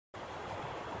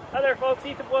Hi there folks,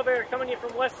 Ethan Boisvert coming to you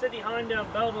from West City Honda,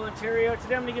 Belleville, Ontario.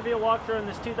 Today I'm going to give you a walkthrough on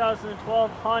this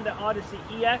 2012 Honda Odyssey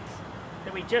EX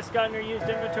that we just got in our used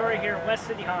inventory here at West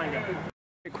City Honda.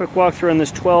 A quick walkthrough on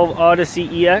this 12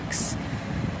 Odyssey EX.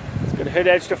 It's got a hood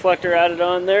edge deflector added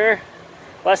on there.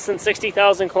 Less than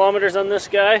 60,000 kilometers on this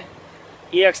guy.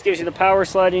 EX gives you the power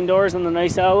sliding doors and the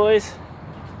nice alloys.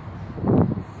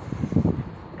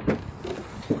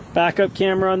 Backup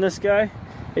camera on this guy.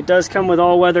 It does come with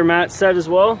all-weather mat set as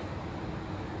well.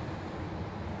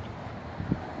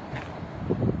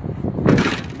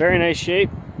 Very nice shape.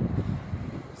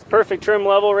 It's perfect trim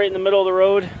level right in the middle of the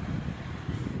road.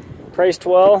 Priced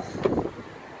well.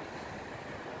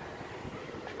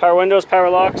 Power windows, power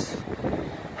locks,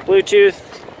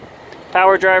 Bluetooth,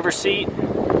 power driver seat.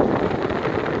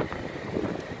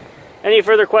 Any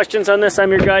further questions on this,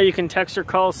 I'm your guy. You can text or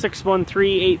call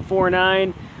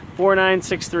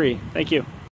 613-849-4963. Thank you.